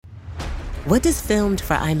What does filmed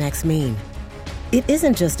for IMAX mean? It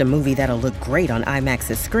isn't just a movie that'll look great on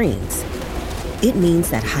IMAX's screens. It means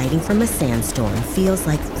that hiding from a sandstorm feels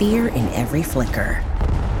like fear in every flicker.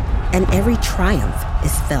 And every triumph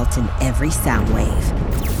is felt in every sound wave.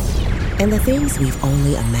 And the things we've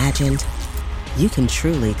only imagined, you can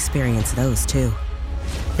truly experience those too.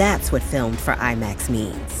 That's what filmed for IMAX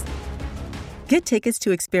means. Get tickets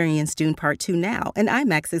to experience Dune Part 2 now and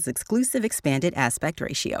IMAX's exclusive expanded aspect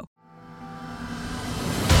ratio.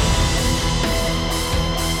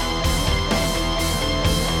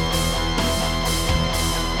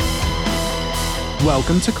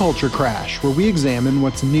 Welcome to Culture Crash, where we examine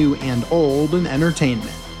what's new and old in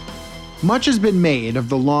entertainment. Much has been made of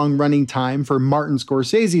the long running time for Martin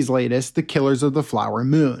Scorsese's latest, The Killers of the Flower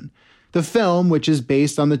Moon. The film, which is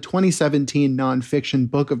based on the 2017 nonfiction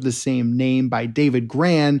book of the same name by David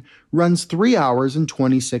Grann, runs 3 hours and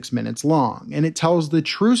 26 minutes long, and it tells the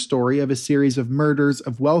true story of a series of murders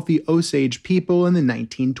of wealthy Osage people in the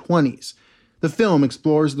 1920s. The film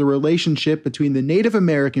explores the relationship between the Native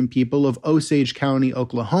American people of Osage County,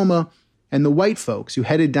 Oklahoma, and the white folks who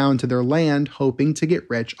headed down to their land hoping to get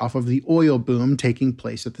rich off of the oil boom taking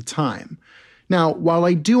place at the time. Now, while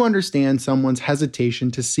I do understand someone's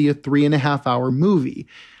hesitation to see a 3.5-hour movie,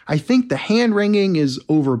 I think the hand-wringing is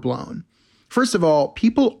overblown. First of all,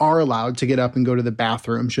 people are allowed to get up and go to the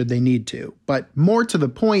bathroom should they need to, but more to the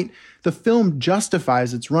point, the film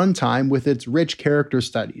justifies its runtime with its rich character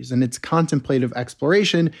studies and its contemplative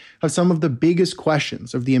exploration of some of the biggest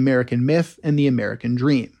questions of the American myth and the American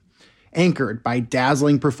dream. Anchored by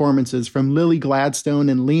dazzling performances from Lily Gladstone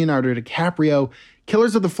and Leonardo DiCaprio,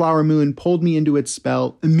 Killers of the Flower Moon pulled me into its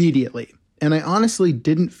spell immediately, and I honestly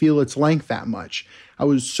didn't feel its length that much. I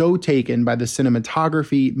was so taken by the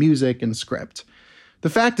cinematography, music, and script. The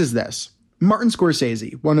fact is this. Martin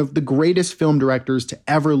Scorsese, one of the greatest film directors to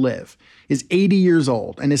ever live, is 80 years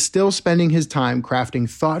old and is still spending his time crafting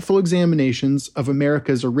thoughtful examinations of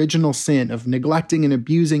America's original sin of neglecting and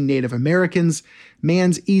abusing Native Americans,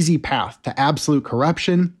 man's easy path to absolute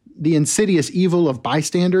corruption, the insidious evil of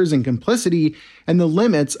bystanders and complicity, and the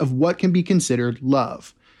limits of what can be considered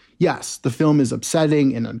love. Yes, the film is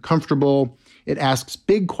upsetting and uncomfortable. It asks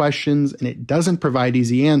big questions and it doesn't provide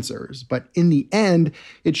easy answers, but in the end,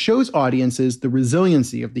 it shows audiences the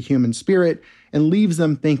resiliency of the human spirit and leaves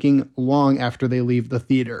them thinking long after they leave the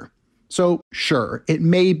theater. So sure, it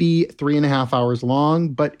may be 3.5 hours long,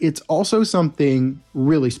 but it's also something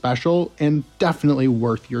really special and definitely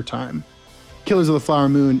worth your time. Killers of the Flower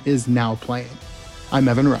Moon is now playing. I'm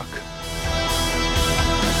Evan Ruck.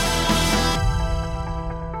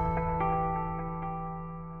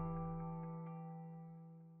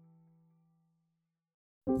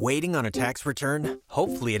 Waiting on a tax return?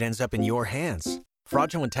 Hopefully it ends up in your hands.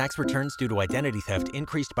 Fraudulent tax returns due to identity theft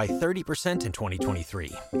increased by 30% in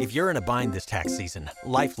 2023. If you're in a bind this tax season,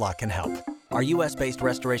 LifeLock can help. Our U.S.-based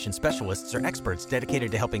restoration specialists are experts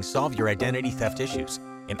dedicated to helping solve your identity theft issues.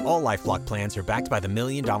 And all LifeLock plans are backed by the $1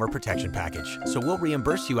 Million Protection Package. So we'll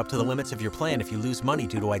reimburse you up to the limits of your plan if you lose money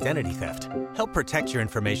due to identity theft. Help protect your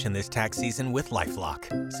information this tax season with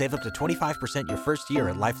LifeLock. Save up to 25% your first year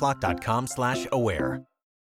at LifeLock.com/aware.